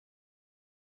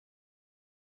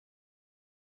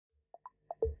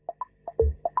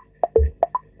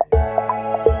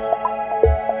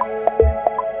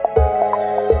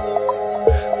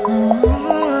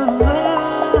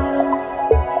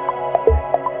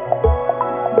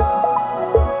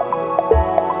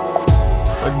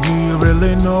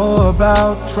really know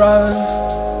about trust?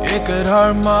 It could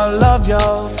hurt my love,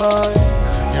 y'all, but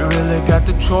you really got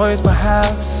the choice, but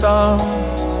have some.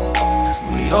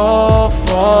 We all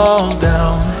fall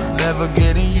down, never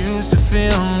getting used to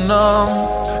feel numb.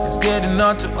 It's getting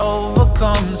hard to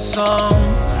overcome some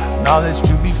knowledge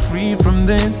to be free from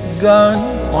this gun.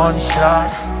 One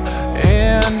shot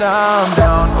and I'm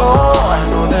down. Oh, I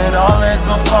know that all is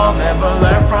gonna fall, never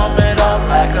learn from it all.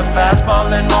 Like a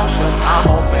fastball in motion, I'm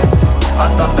hoping. I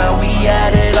thought that we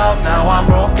had it all, now I'm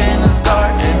broken and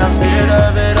scarred, and I'm scared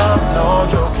of it all. No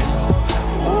joking.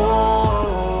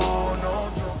 Oh, no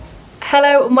joking.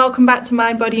 Hello and welcome back to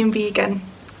Mind, Body and Vegan.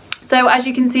 So as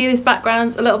you can see, this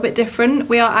background's a little bit different.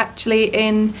 We are actually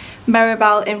in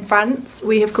Meribel in France.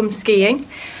 We have come skiing.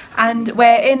 And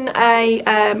we're in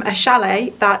a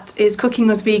chalet that is cooking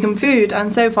us vegan food,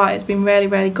 and so far it's been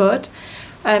really good.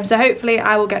 So hopefully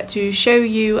I will get to show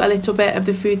you a little bit of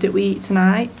the food that we eat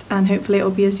tonight, and hopefully it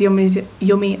will be as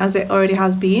yummy as it already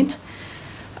has been.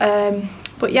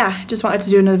 But yeah, just wanted to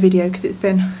do another video because it's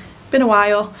been a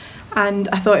while, and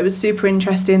I thought it was super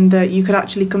interesting that you could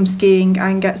actually come skiing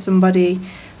and get somebody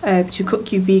to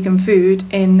cook you vegan food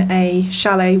in a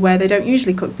chalet where they don't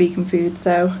usually cook vegan food.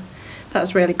 So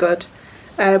that's really good.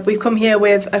 We've come here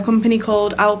with a company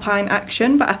called Alpine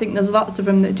Action, but I think there's lots of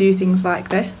them that do things like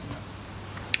this.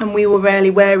 And we were really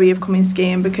wary of coming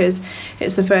skiing because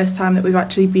it's the first time that we've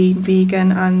actually been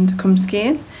vegan and come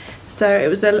skiing. So it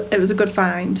was a good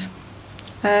find.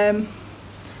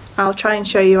 I'll try and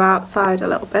show you outside a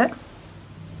little bit.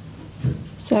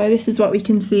 So this is what we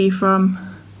can see from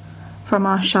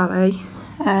our chalet.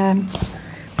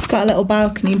 We've got a little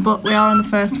balcony, but we are on the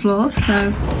first floor,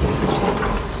 so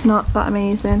it's not that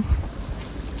amazing.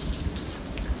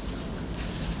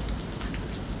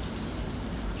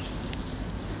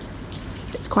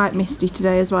 It's quite misty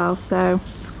today as well, so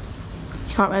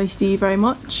you can't really see very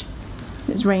much.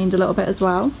 It's rained a little bit as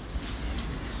well.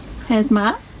 Here's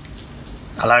Matt.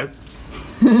 Hello.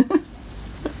 I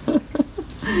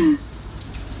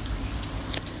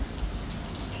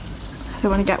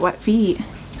don't want to get wet feet.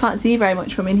 Can't see very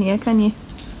much from in here, can you?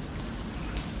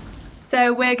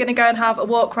 So we're going to go and have a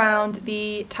walk around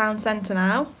the town centre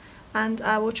now, and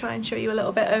I will try and show you a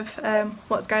little bit of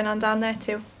what's going on down there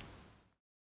too.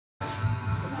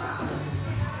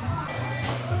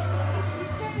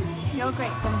 You're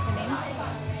great company.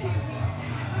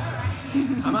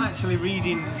 I'm actually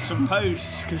reading some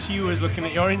posts because you was looking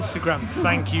at your Instagram.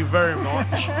 Thank you very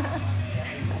much.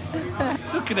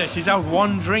 Look at her, she's had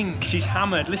one drink, she's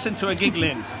hammered. Listen to her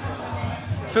giggling.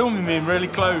 Filming me in really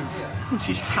close.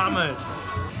 She's hammered.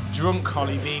 Drunk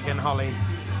Hollie, vegan Hollie.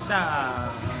 So,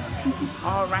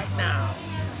 all right now.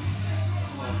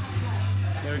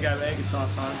 Here we go, air guitar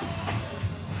time.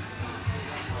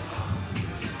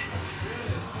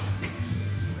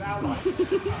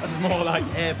 That's more like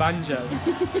air banjo.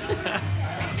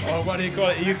 Or what do you call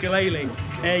it? Ukulele.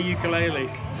 Air ukulele.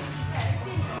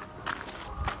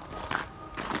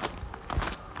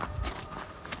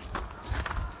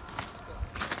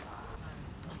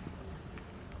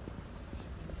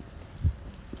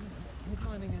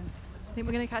 I think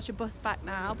we're going to catch a bus back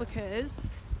now because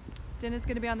dinner's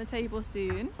going to be on the table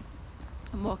soon,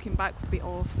 and walking back would be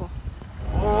awful.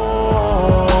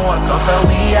 Oh, I thought that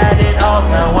we had it all,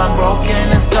 now I'm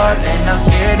broken and scarred, and I'm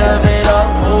scared of it all.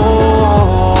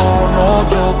 Oh, no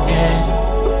joking.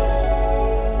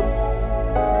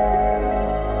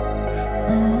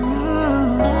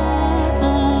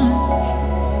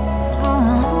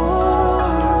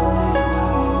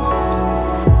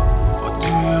 What do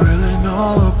you really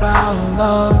know about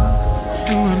love? It's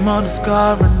doing more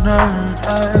discovering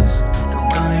us. Don't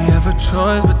really have a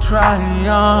choice but try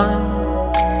on.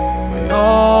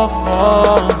 All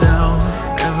fall down,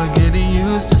 never getting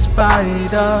used to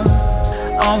spite of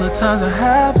all the times I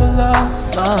have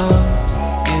lost love,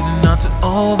 getting out to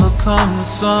overcome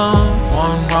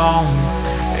someone wrong,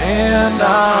 and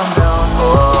I'm down.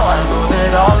 Oh, I know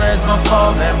that all is gonna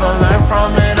fall, never learn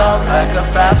from it all. Like a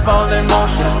fastball in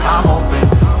motion, I'm hoping.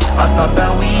 I thought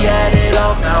that we had it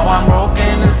all, now I'm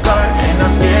broken and scarred, and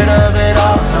I'm scared of it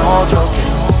all. No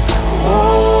joking.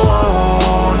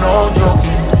 Oh, no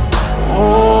joking.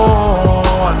 Oh,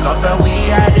 I thought that we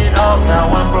had it all, now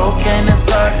I'm broken and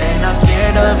scarred, and I'm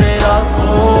scared of it all.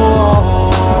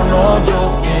 Oh, no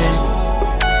joking.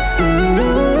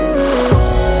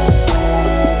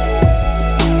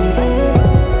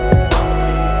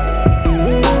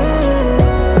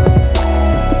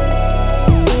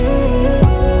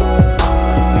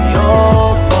 We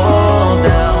all fall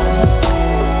down.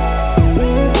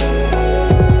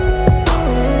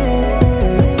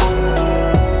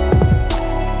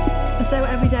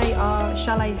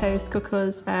 host cook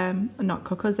us, not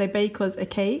cook us, they bake us a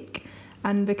cake.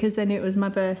 And because they knew it was my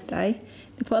birthday,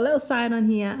 they put a little sign on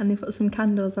here and they put some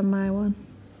candles on my one.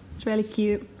 It's really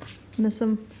cute. And there's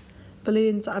some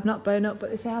balloons that I've not blown up,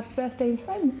 but they say happy birthday in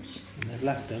French. And they've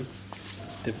left them.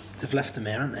 They've left them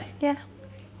here, haven't they? Yeah,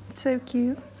 it's so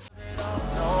cute.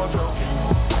 No joking.